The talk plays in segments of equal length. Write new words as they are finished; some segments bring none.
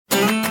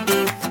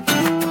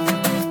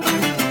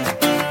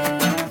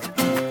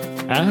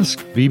Ask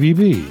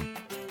BBB.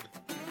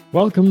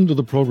 Welcome to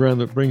the program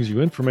that brings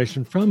you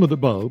information from and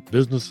about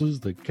businesses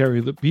that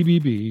carry the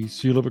BBB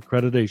seal of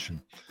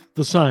accreditation,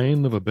 the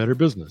sign of a better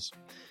business.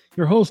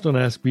 Your host on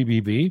Ask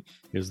BBB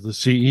is the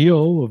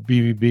CEO of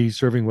BBB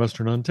Serving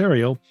Western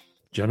Ontario,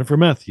 Jennifer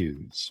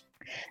Matthews.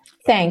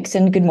 Thanks,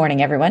 and good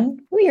morning, everyone.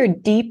 We are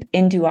deep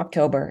into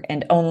October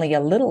and only a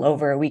little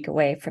over a week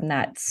away from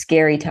that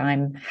scary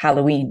time,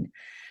 Halloween.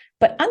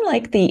 But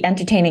unlike the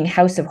entertaining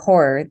house of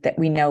horror that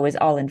we know is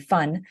all in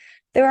fun,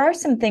 there are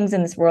some things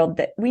in this world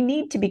that we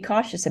need to be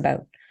cautious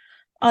about.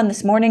 On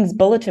this morning's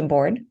bulletin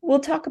board, we'll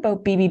talk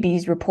about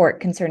BBB's report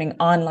concerning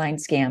online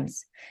scams.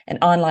 And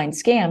online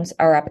scams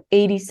are up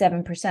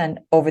 87%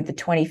 over the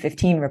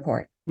 2015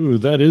 report. Ooh,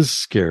 that is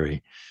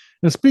scary.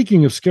 Now,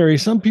 speaking of scary,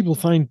 some people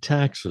find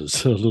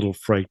taxes a little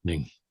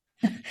frightening.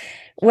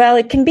 Well,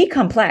 it can be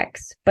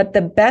complex, but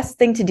the best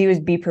thing to do is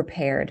be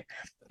prepared.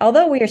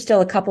 Although we are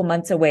still a couple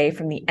months away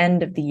from the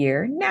end of the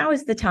year, now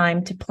is the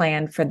time to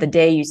plan for the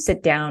day you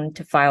sit down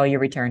to file your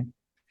return.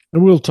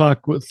 And we'll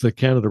talk with the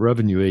Canada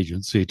Revenue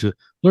Agency to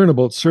learn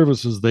about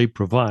services they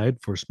provide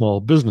for small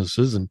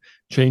businesses and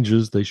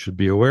changes they should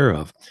be aware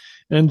of.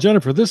 And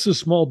Jennifer, this is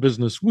Small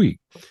Business Week,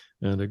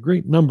 and a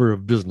great number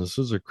of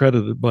businesses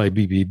accredited by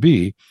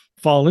BBB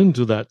fall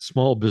into that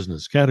small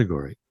business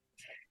category.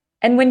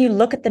 And when you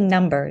look at the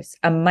numbers,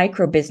 a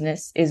micro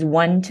business is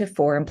 1 to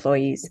 4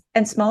 employees,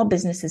 and small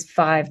business is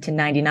 5 to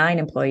 99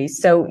 employees.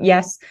 So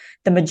yes,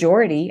 the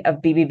majority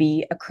of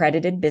BBB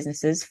accredited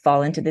businesses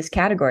fall into this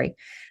category.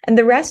 And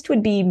the rest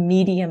would be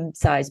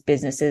medium-sized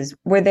businesses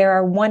where there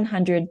are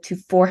 100 to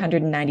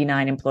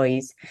 499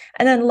 employees,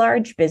 and then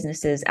large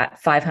businesses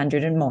at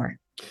 500 and more.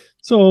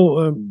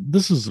 So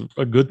this is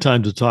a good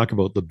time to talk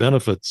about the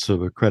benefits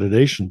of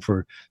accreditation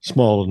for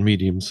small and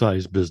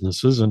medium-sized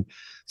businesses and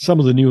some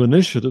of the new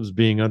initiatives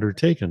being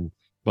undertaken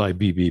by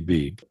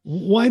BBB.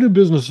 Why do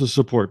businesses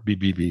support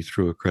BBB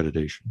through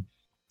accreditation?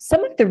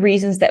 Some of the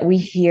reasons that we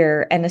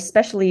hear, and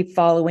especially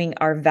following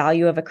our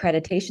value of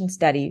accreditation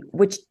study,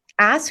 which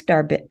asked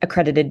our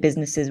accredited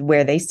businesses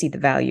where they see the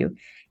value,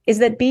 is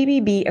that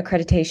BBB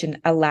accreditation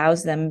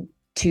allows them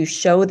to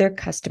show their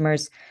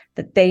customers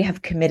that they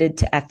have committed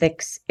to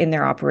ethics in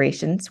their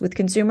operations with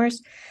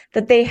consumers,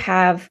 that they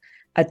have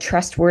a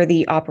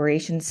trustworthy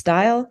operation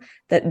style,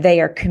 that they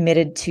are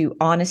committed to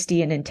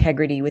honesty and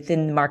integrity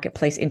within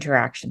marketplace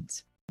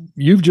interactions.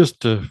 You've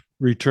just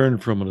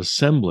returned from an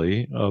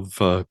assembly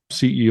of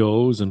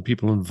CEOs and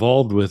people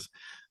involved with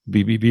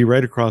BBB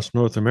right across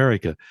North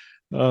America.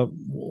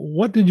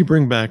 What did you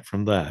bring back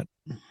from that?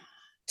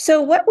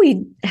 So what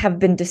we have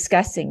been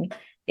discussing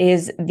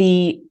is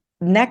the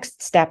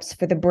next steps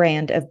for the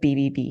brand of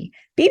BBB.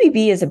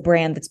 BBB is a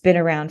brand that's been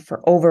around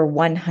for over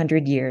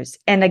 100 years.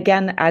 And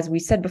again, as we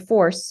said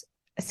before,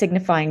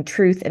 signifying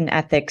truth and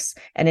ethics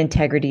and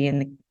integrity in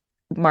the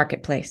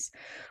marketplace.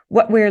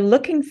 What we're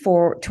looking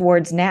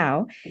towards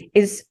now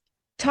is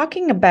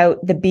talking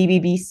about the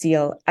BBB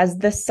seal as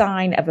the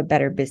sign of a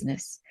better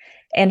business,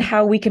 and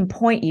how we can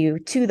point you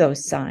to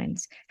those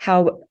signs,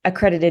 how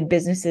accredited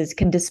businesses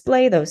can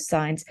display those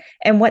signs,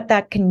 and what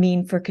that can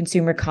mean for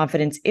consumer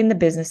confidence in the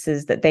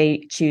businesses that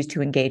they choose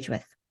to engage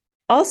with.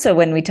 Also,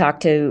 when we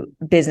talk to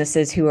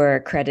businesses who are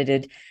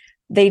accredited,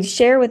 they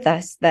share with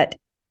us that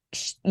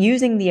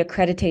using the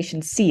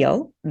accreditation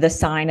seal, the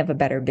sign of a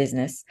better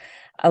business,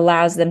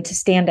 allows them to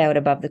stand out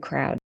above the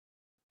crowd.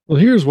 Well,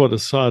 here's what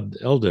Assad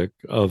Eldek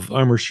of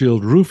Armor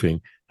Shield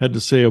Roofing had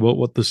to say about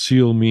what the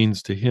seal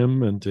means to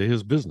him and to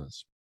his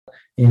business.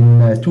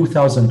 In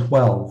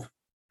 2012,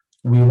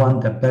 we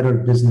won the Better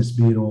Business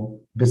Bureau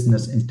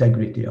Business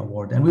Integrity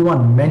Award, and we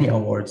won many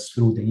awards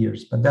through the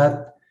years, but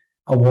that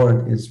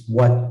award is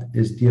what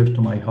is dear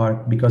to my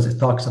heart because it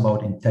talks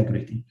about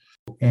integrity.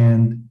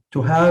 And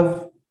to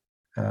have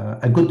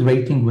a good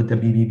rating with the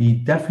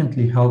BBB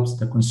definitely helps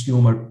the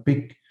consumer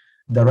pick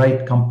the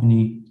right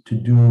company to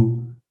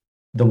do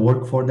the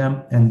work for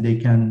them, and they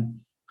can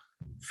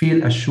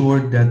feel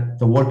assured that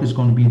the work is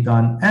going to be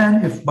done.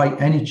 And if by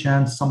any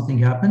chance something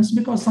happens,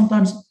 because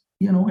sometimes,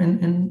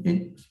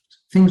 in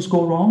things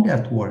go wrong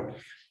at work,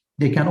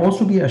 they can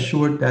also be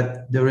assured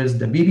that there is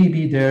the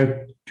BBB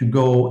there to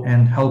go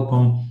and help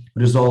them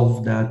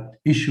resolve that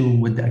issue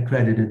with the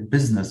accredited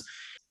business.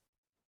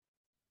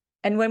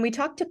 And when we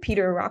talked to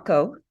Peter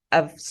Rocco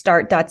of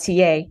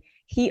Start.ca,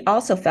 he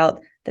also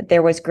felt that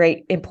there was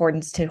great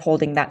importance to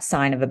holding that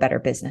sign of a better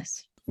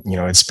business.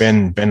 It's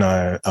been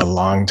a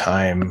long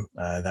time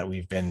that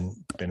we've been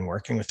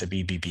working with the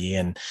BBB,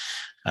 and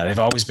they've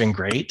always been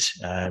great.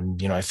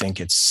 I think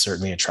it's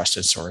certainly a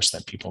trusted source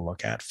that people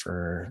look at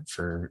for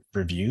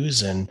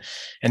reviews and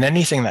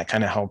anything that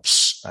kind of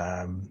helps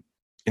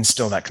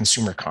instill that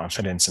consumer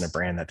confidence in a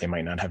brand that they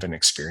might not have an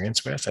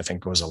experience with. I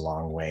think goes a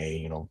long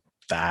way.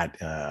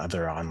 That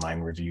other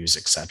online reviews,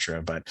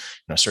 etc. But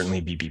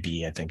certainly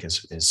BBB, I think,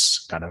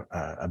 is got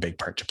a big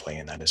part to play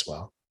in that as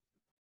well.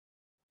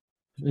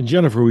 And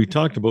Jennifer, we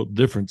talked about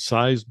different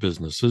sized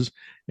businesses,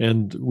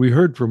 and we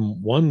heard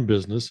from one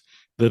business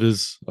that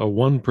is a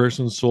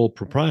one-person sole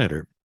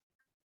proprietor.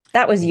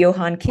 That was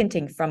Johan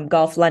Kinting from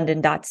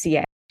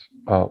golflondon.ca.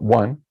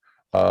 One,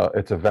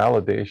 it's a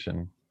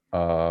validation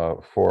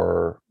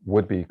for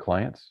would-be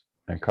clients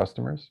and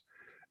customers.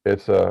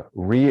 It's a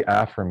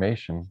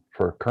reaffirmation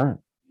for current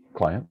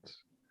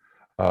clients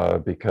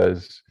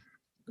because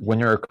when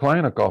you're a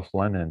client of Golf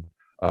London,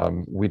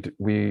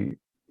 we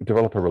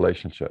develop a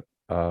relationship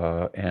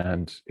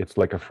and it's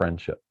like a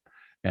friendship.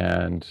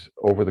 And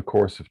over the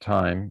course of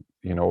time,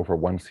 over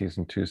 1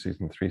 season, 2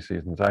 seasons, 3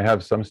 seasons, I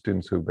have some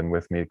students who've been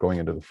with me going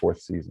into the 4th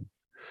season.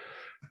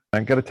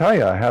 I got to tell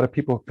you, I had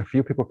a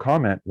few people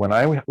comment when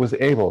I was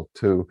able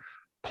to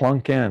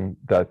plunk in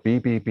that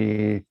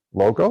BBB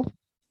logo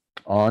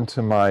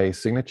onto my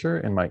signature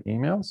in my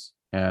emails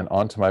and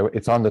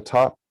it's on the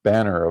top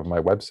banner of my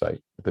website,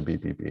 the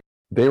BBB.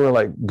 They were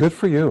like, "Good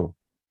for you.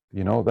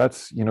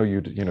 That's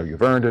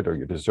you've earned it or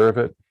you deserve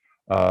it."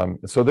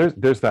 So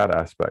there's that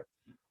aspect.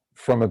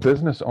 From a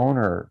business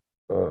owner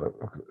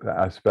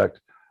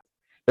aspect,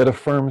 it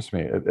affirms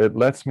me. It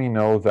lets me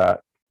know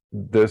that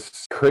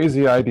this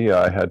crazy idea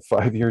I had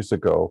 5 years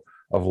ago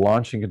of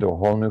launching into a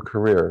whole new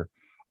career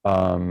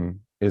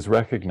is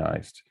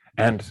recognized,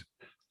 and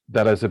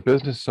that as a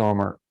business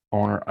owner,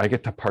 I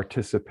get to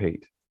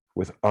participate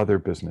with other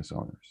business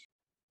owners.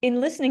 In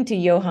listening to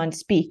Johan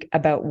speak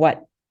about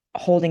what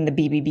holding the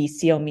BBB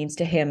seal means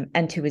to him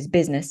and to his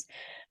business,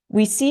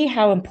 we see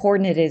how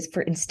important it is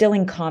for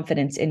instilling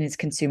confidence in his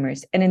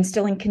consumers and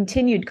instilling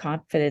continued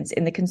confidence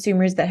in the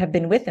consumers that have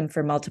been with him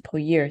for multiple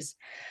years.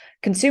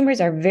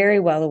 Consumers are very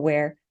well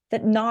aware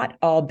that not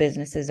all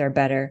businesses are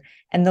better,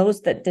 and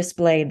those that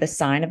display the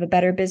sign of a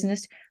better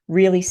business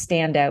really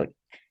stand out.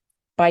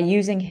 By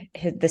using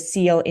the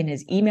seal in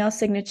his email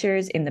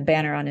signatures, in the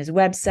banner on his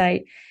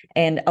website,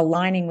 and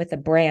aligning with a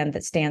brand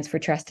that stands for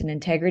trust and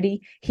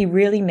integrity, he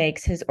really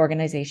makes his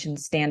organization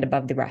stand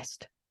above the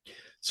rest.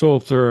 So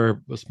if there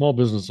are small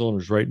business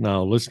owners right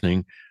now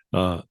listening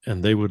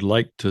and they would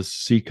like to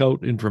seek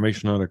out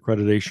information on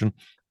accreditation,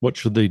 what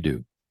should they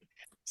do?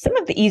 Some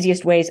of the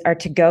easiest ways are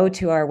to go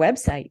to our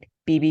website,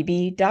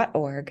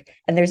 bbb.org,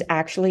 and there's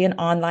actually an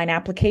online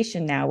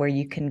application now where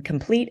you can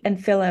complete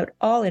and fill out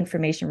all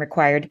information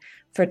required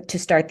to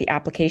start the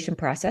application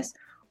process,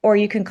 or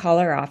you can call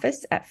our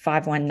office at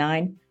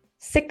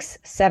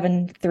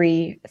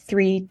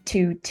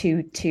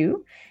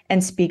 519-673-3222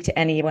 and speak to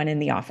anyone in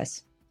the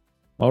office.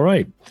 All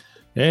right.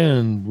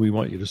 And we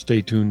want you to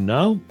stay tuned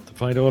now to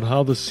find out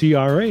how the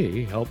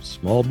CRA helps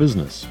small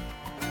business.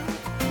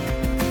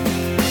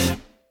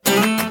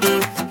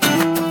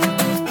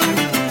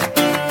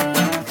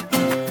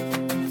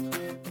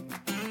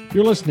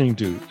 You're listening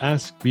to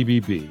Ask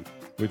BBB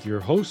with your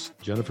host,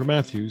 Jennifer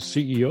Matthews,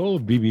 CEO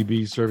of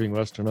BBB Serving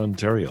Western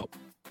Ontario.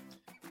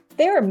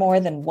 There are more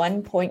than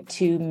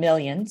 1.2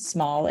 million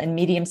small and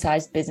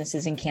medium-sized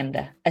businesses in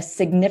Canada, a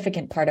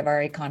significant part of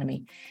our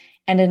economy,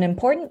 and an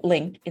important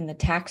link in the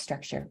tax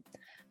structure.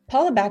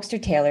 Paula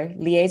Baxter-Taylor,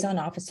 Liaison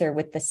Officer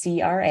with the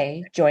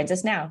CRA, joins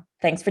us now.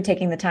 Thanks for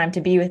taking the time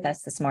to be with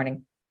us this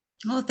morning.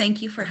 Oh,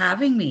 thank you for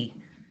having me.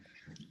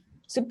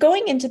 So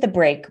going into the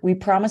break, we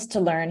promised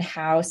to learn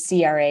how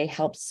CRA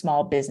helps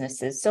small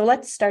businesses. So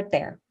let's start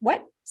there.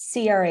 What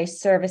CRA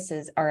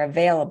services are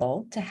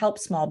available to help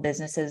small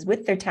businesses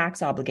with their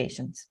tax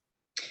obligations?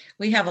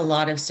 We have a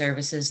lot of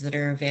services that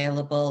are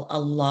available. A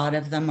lot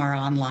of them are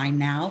online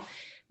now.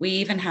 We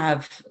even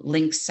have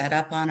links set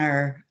up on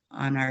our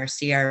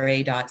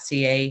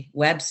CRA.ca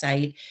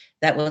website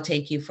that will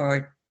take you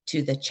forward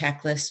to the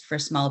checklist for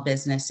small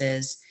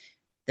businesses.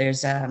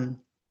 There's a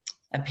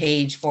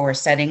page for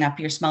setting up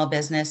your small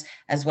business,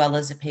 as well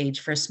as a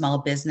page for small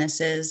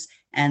businesses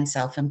and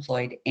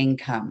self-employed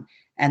income.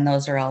 And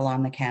those are all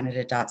on the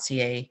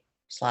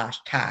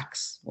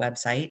canada.ca/tax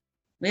website.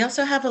 We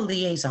also have a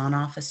liaison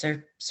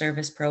officer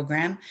service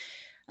program.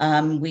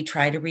 We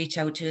try to reach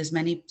out to as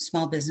many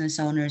small business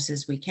owners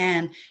as we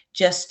can,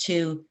 just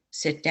to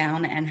sit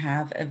down and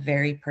have a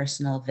very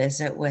personal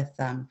visit with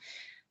them.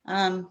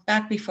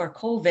 Back before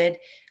COVID,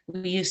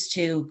 we used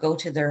to go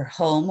to their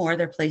home or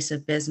their place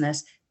of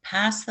business,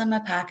 pass them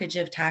a package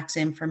of tax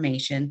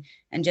information,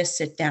 and just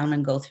sit down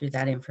and go through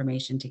that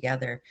information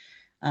together.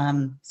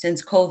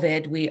 Since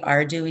COVID, we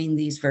are doing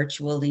these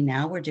virtually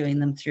now. We're doing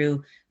them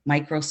through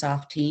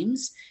Microsoft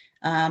Teams.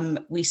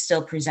 We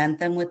still present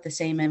them with the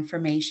same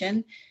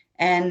information,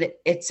 and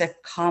it's a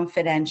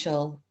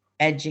confidential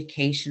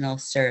educational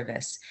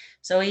service.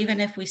 So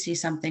even if we see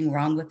something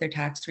wrong with their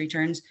tax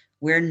returns,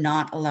 we're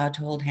not allowed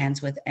to hold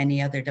hands with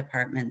any other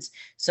departments.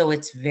 So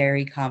it's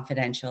very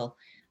confidential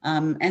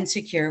and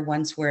secure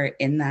once we're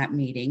in that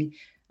meeting,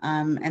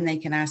 and they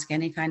can ask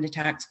any kind of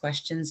tax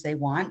questions they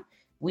want.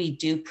 We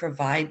do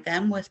provide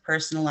them with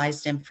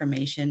personalized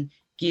information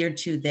geared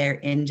to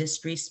their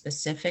industry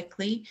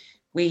specifically.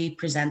 We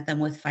present them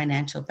with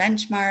financial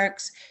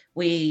benchmarks.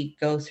 We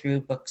go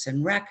through books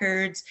and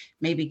records,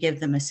 maybe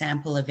give them a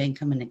sample of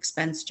income and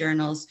expense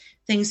journals,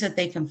 things that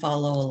they can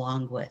follow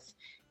along with.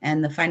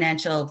 And the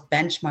financial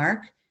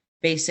benchmark,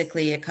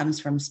 basically it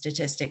comes from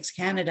Statistics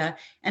Canada,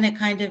 and it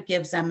kind of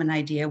gives them an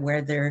idea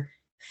where they're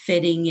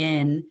fitting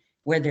in,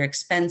 where their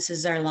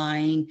expenses are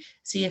lying,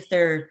 see if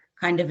they're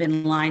kind of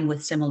in line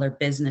with similar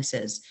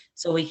businesses.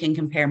 So we can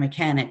compare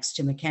mechanics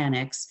to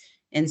mechanics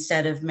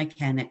instead of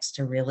mechanics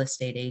to real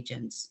estate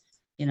agents.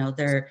 You know,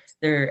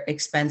 their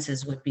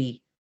expenses would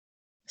be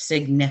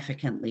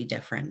significantly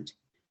different.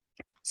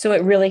 So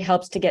it really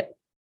helps to get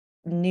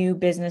new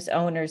business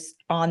owners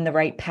on the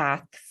right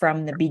path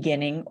from the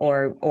beginning,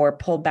 or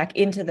pulled back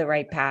into the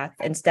right path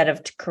instead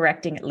of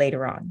correcting it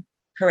later on.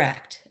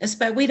 Correct.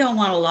 But we don't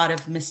want a lot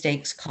of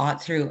mistakes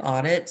caught through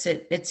audits.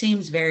 It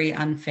seems very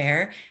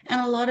unfair.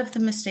 And a lot of the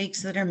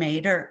mistakes that are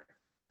made are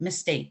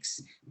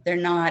mistakes. They're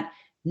not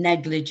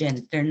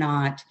negligent. They're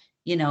not,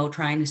 you know,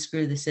 trying to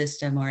screw the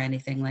system or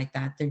anything like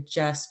that. They're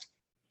just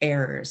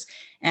errors.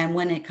 And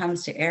when it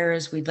comes to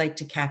errors, we'd like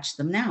to catch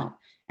them now.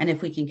 And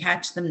if we can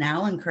catch them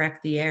now and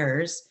correct the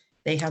errors,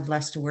 they have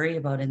less to worry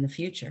about in the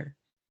future.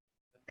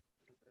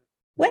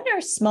 When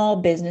are small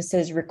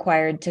businesses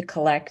required to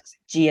collect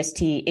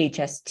GST,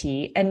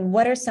 HST, and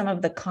what are some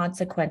of the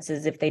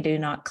consequences if they do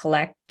not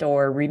collect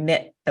or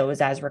remit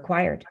those as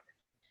required?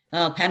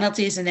 Well,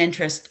 penalties and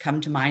interest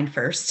come to mind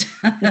first.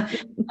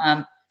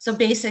 So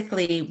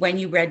basically, when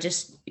you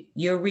register,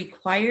 you're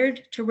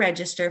required to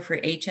register for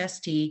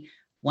HST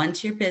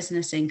once your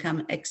business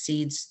income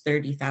exceeds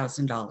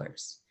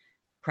 $30,000.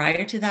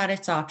 Prior to that,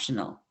 it's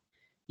optional.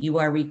 You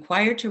are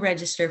required to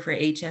register for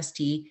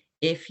HST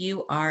if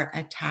you are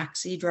a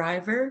taxi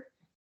driver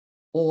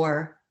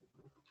or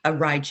a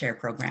rideshare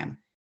program,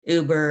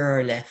 Uber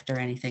or Lyft or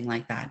anything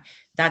like that.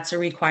 That's a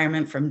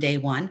requirement from day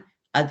one.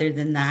 Other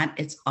than that,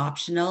 it's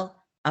optional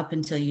up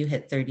until you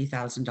hit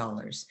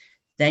 $30,000.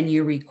 Then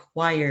you're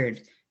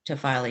required to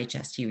file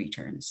HST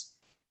returns.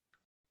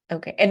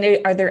 Okay.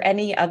 And are there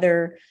any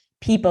other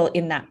people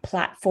in that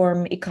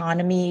platform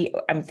economy?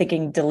 I'm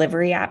thinking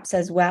delivery apps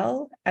as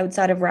well,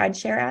 outside of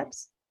rideshare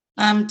apps?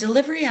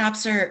 Delivery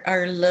apps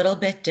are a little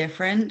bit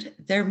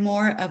different. They're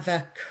more of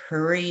a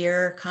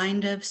courier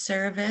kind of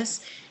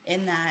service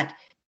in that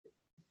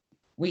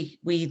we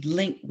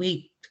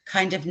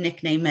kind of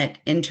nickname it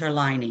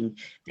interlining.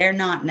 They're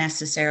not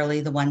necessarily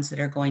the ones that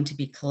are going to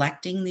be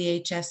collecting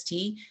the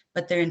HST,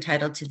 but they're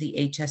entitled to the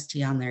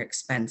HST on their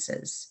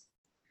expenses.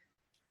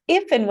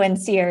 If and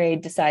when CRA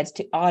decides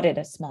to audit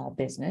a small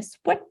business,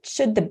 what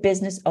should the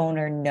business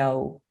owner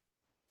know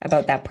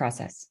about that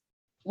process?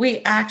 We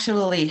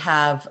actually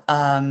have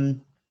a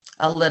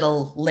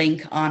little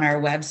link on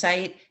our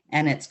website,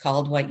 and it's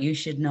called What You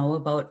Should Know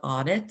About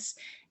Audits.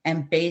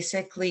 And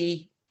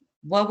basically,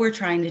 what we're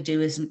trying to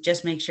do is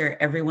just make sure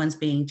everyone's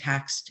being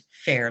taxed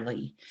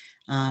fairly.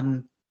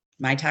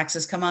 My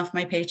taxes come off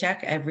my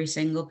paycheck every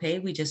single pay.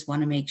 We just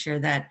want to make sure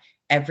that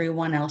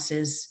everyone else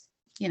is,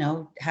 you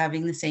know,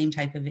 having the same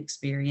type of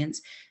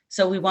experience.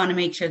 So we want to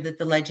make sure that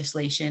the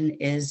legislation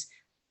is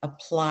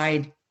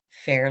applied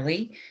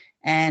fairly.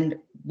 And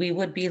we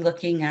would be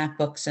looking at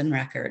books and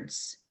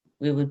records.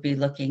 We would be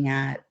looking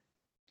at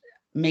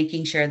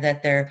making sure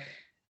that they're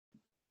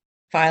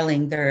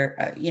filing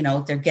their,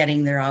 they're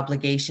getting their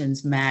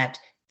obligations met.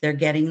 They're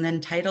getting the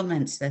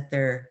entitlements that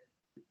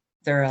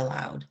they're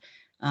allowed.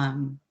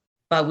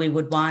 But we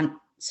would want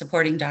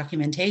supporting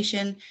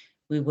documentation.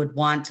 We would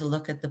want to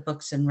look at the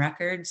books and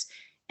records.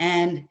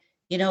 And,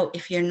 you know,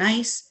 if you're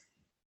nice,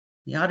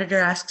 the auditor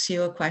asks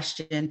you a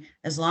question,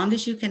 as long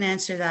as you can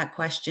answer that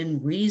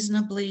question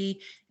reasonably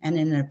and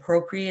in an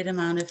appropriate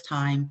amount of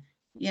time,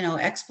 you know,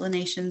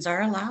 explanations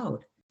are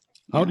allowed.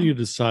 How do you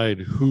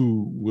decide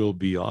who will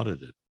be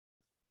audited?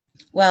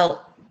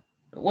 Well,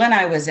 when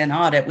I was in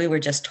audit, we were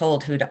just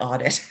told who to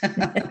audit.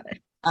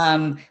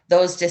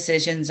 Those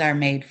decisions are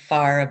made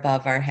far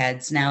above our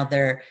heads. Now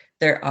there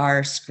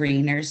are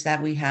screeners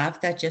that we have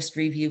that just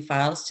review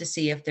files to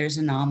see if there's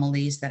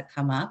anomalies that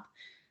come up.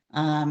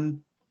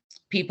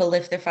 People,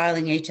 if they're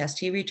filing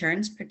HST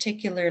returns,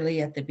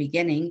 particularly at the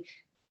beginning,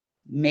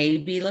 may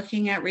be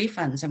looking at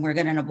refunds, and we're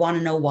going to want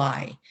to know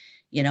why.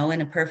 You know,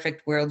 in a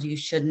perfect world, you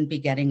shouldn't be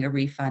getting a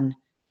refund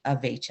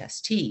of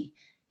HST,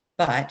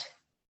 but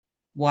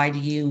why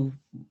do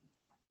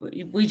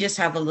we just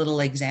have a little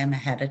exam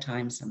ahead of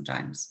time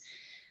sometimes.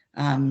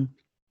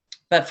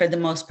 But for the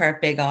most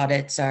part, big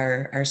audits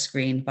are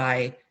screened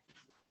by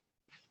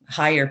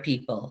higher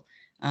people.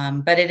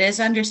 But it is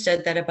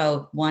understood that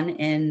about 1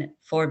 in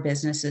 4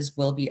 businesses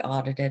will be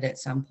audited at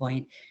some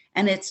point,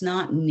 and it's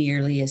not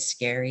nearly as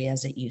scary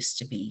as it used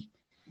to be.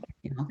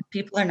 You know,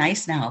 people are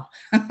nice now.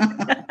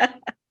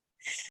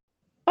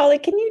 Holly,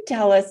 can you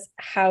tell us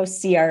how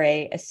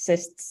CRA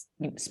assists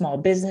small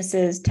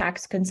businesses,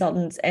 tax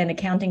consultants, and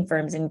accounting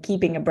firms in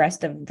keeping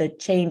abreast of the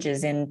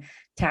changes in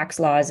tax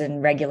laws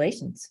and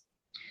regulations?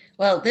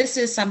 Well, this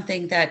is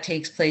something that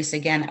takes place,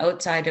 again,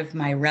 outside of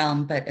my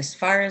realm, but as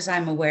far as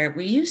I'm aware,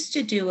 we used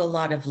to do a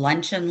lot of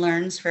lunch and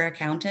learns for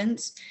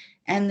accountants,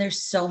 and there's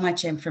so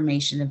much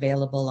information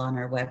available on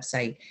our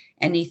website.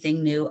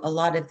 Anything new, a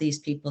lot of these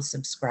people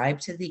subscribe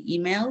to the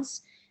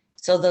emails,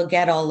 so they'll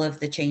get all of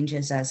the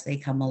changes as they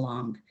come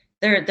along.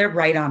 They're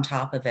right on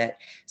top of it.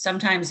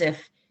 Sometimes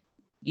if,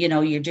 you know,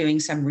 you're doing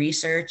some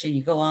research and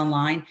you go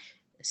online,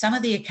 some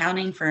of the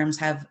accounting firms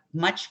have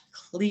much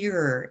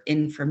clearer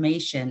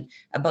information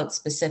about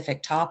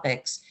specific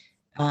topics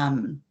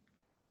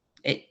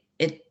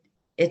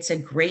It's a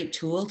great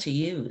tool to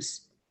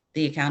use.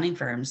 The accounting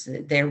firms,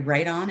 they're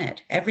right on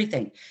it.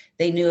 Everything.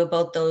 They knew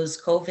about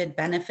those COVID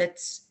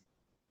benefits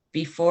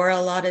before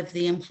a lot of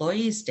the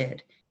employees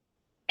did.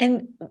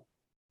 And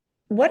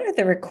what are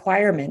the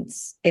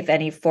requirements, if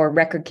any, for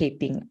record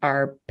keeping?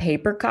 Are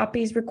paper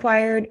copies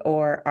required,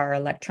 or are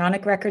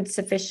electronic records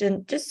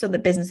sufficient, just so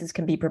that businesses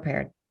can be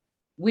prepared?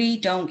 We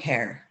don't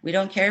care. We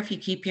don't care if you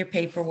keep your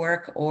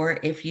paperwork or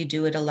if you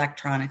do it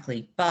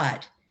electronically,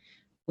 but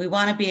we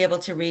want to be able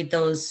to read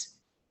those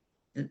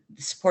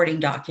supporting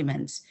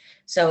documents.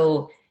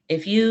 So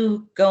if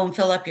you go and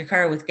fill up your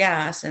car with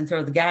gas and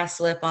throw the gas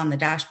slip on the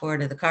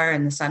dashboard of the car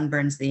and the sun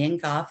burns the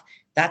ink off,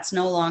 that's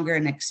no longer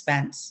an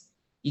expense.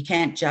 You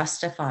can't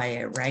justify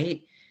it,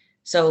 right?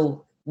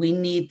 So we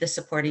need the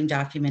supporting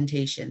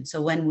documentation.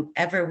 So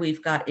whenever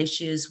we've got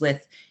issues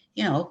with,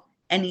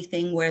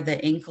 anything where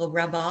the ink will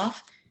rub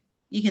off,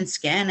 you can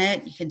scan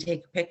it, you can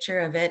take a picture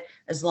of it,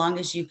 as long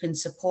as you can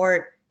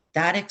support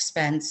that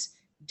expense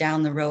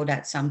down the road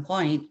at some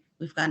point.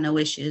 We've got no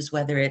issues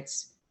whether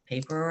it's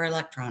paper or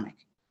electronic.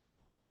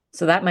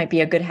 So that might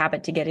be a good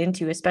habit to get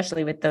into,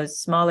 especially with those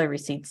smaller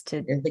receipts,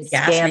 to The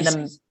scan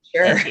them receipts,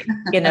 sure.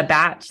 in a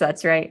batch.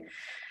 That's right.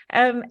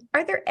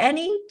 Are there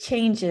any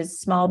changes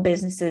small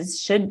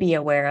businesses should be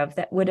aware of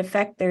that would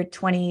affect their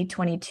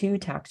 2022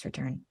 tax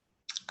return?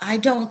 I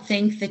don't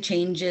think the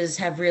changes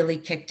have really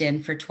kicked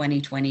in for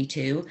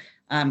 2022.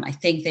 I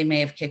think they may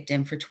have kicked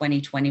in for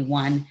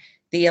 2021.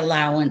 The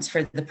allowance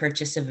for the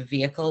purchase of a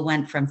vehicle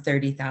went from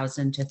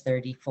 30,000 to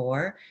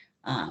 34.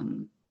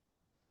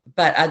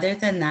 But other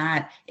than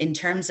that, in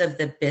terms of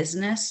the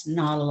business,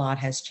 not a lot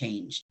has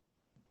changed.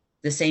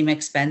 The same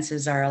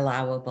expenses are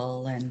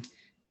allowable and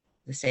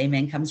the same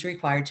income's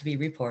required to be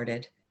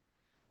reported.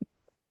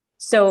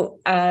 So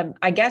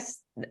I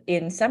guess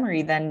in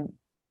summary, then,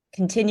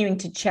 continuing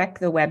to check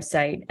the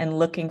website and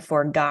looking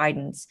for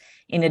guidance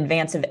in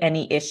advance of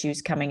any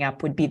issues coming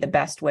up would be the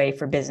best way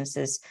for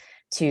businesses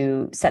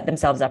to set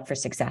themselves up for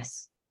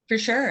success. For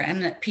sure.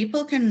 And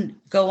people can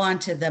go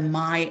onto the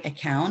My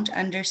account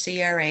under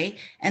CRA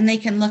and they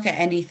can look at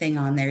anything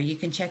on there. You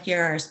can check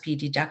your RSP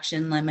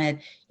deduction limit.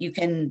 You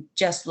can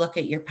just look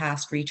at your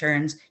past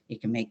returns. You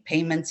can make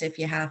payments if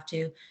you have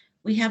to.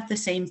 We have the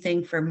same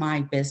thing for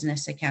My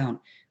Business account,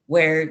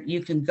 where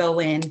you can go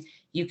in,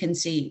 you can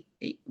see,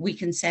 we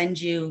can send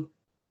you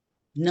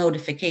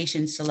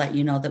notifications to let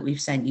you know that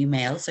we've sent you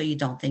mail so you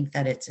don't think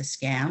that it's a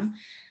scam.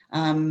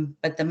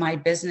 But the My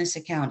Business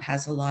account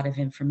has a lot of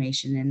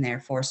information in there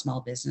for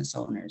small business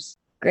owners.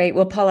 Great.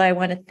 Well, Paula, I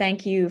want to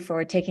thank you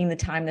for taking the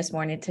time this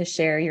morning to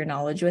share your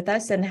knowledge with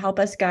us and help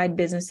us guide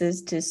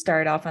businesses to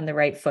start off on the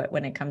right foot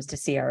when it comes to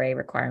CRA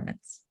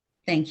requirements.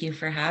 Thank you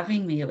for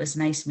having me. It was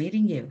nice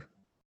meeting you.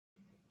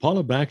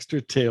 Paula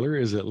Baxter Taylor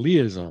is a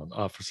liaison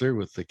officer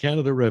with the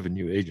Canada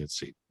Revenue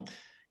Agency.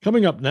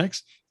 Coming up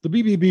next, the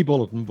BBB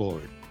Bulletin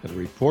Board and a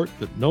report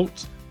that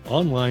notes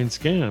online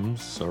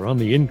scams are on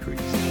the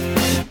increase.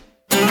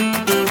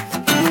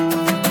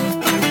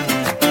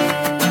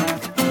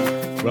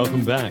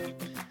 Welcome back.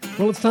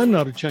 Well, it's time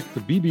now to check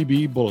the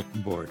BBB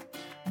Bulletin Board.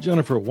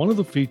 Jennifer, one of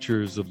the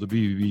features of the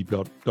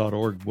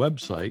BBB.org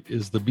website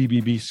is the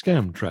BBB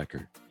Scam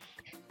Tracker.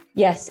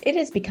 Yes, it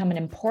has become an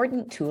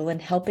important tool in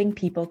helping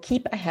people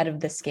keep ahead of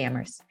the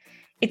scammers.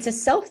 It's a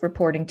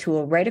self-reporting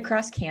tool right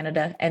across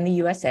Canada and the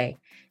USA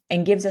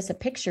and gives us a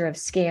picture of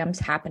scams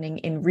happening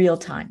in real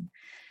time.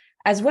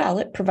 As well,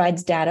 it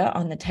provides data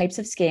on the types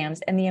of scams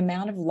and the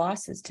amount of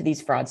losses to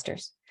these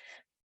fraudsters.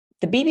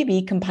 The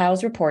BBB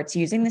compiles reports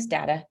using this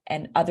data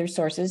and other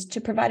sources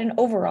to provide an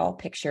overall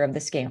picture of the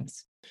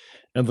scams.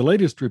 And the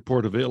latest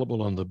report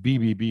available on the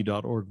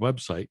BBB.org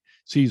website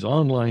sees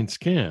online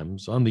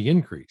scams on the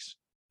increase.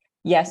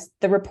 Yes,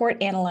 the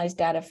report analyzed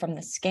data from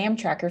the Scam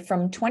Tracker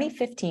from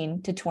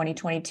 2015 to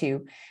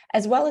 2022,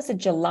 as well as a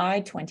July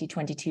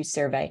 2022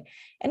 survey,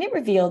 and it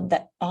revealed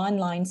that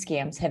online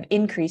scams have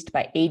increased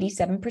by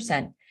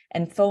 87%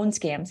 and phone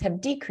scams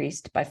have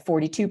decreased by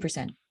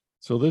 42%.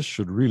 So this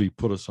should really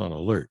put us on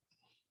alert.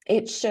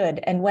 It should.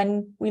 And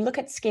when we look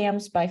at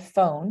scams by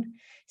phone,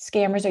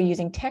 scammers are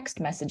using text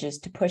messages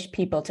to push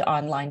people to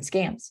online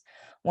scams.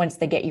 Once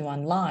they get you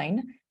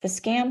online, the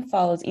scam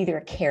follows either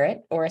a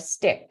carrot or a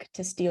stick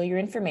to steal your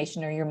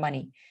information or your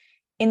money.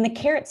 In the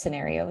carrot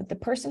scenario, the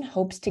person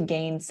hopes to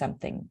gain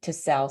something, to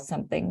sell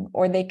something,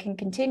 or they can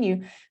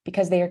continue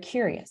because they are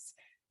curious.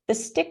 The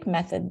stick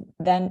method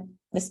then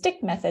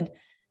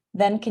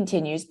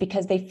continues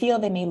because they feel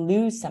they may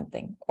lose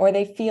something, or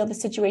they feel the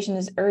situation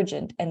is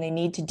urgent and they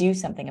need to do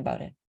something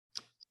about it.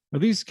 Are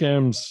these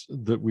scams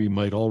that we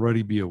might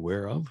already be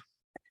aware of?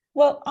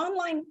 Well,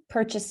 online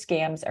purchase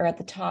scams are at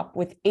the top,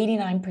 with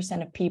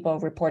 89% of people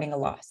reporting a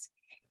loss.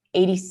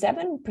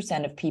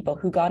 87% of people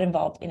who got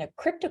involved in a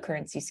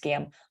cryptocurrency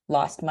scam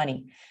lost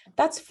money.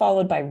 That's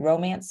followed by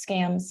romance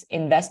scams,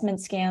 investment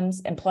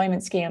scams,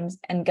 employment scams,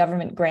 and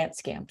government grant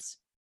scams.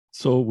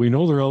 So we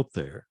know they're out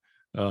there.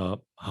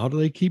 How do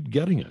they keep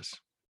getting us?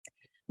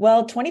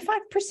 Well,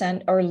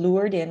 25% are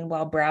lured in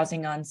while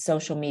browsing on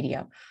social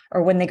media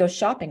or when they go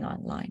shopping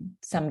online.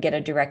 Some get a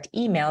direct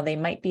email. They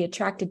might be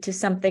attracted to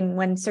something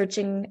when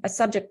searching a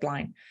subject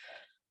line.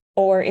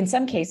 Or in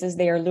some cases,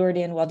 they are lured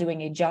in while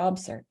doing a job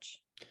search.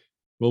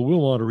 Well,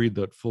 we'll want to read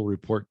that full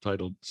report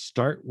titled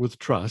Start with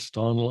Trust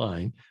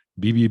Online,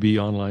 BBB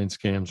Online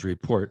Scams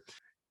Report,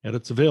 and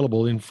it's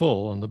available in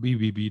full on the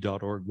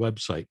bbb.org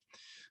website.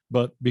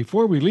 But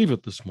before we leave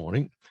it this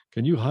morning,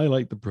 can you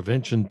highlight the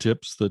prevention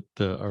tips that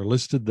are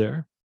listed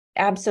there?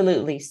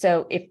 Absolutely.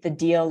 So if the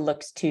deal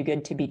looks too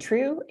good to be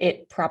true,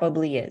 it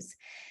probably is.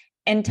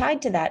 And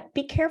tied to that,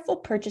 be careful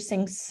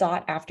purchasing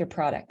sought after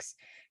products.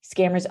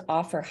 Scammers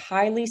offer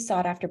highly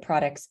sought after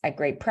products at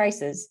great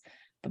prices,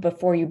 but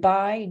before you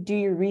buy, do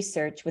your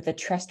research with a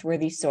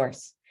trustworthy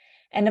source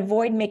and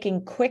avoid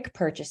making quick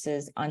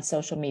purchases on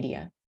social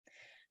media.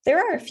 There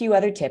are a few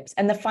other tips,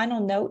 and the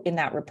final note in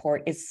that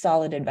report is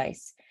solid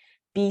advice.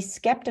 Be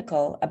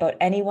skeptical about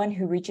anyone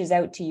who reaches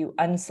out to you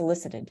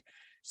unsolicited.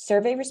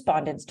 Survey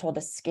respondents told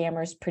us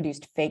scammers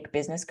produced fake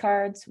business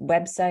cards,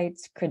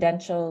 websites,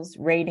 credentials,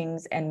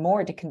 ratings, and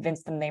more to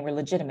convince them they were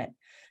legitimate.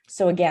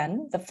 So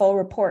again, the full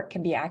report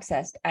can be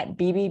accessed at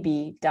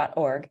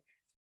bbb.org.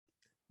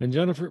 And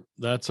Jennifer,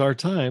 that's our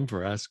time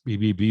for Ask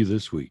BBB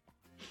this week.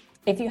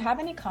 If you have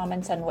any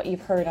comments on what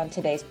you've heard on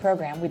today's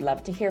program, we'd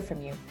love to hear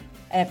from you.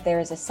 And if there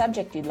is a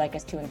subject you'd like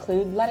us to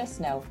include, let us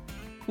know.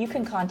 You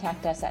can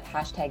contact us at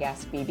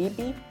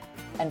 #AskBBB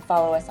and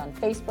follow us on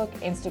Facebook,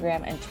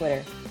 Instagram, and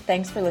Twitter.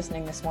 Thanks for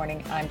listening this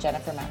morning. I'm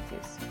Jennifer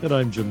Matthews. And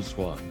I'm Jim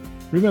Swan.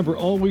 Remember,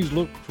 always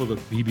look for the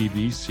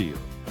BBB seal.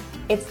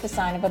 It's the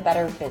sign of a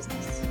better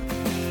business.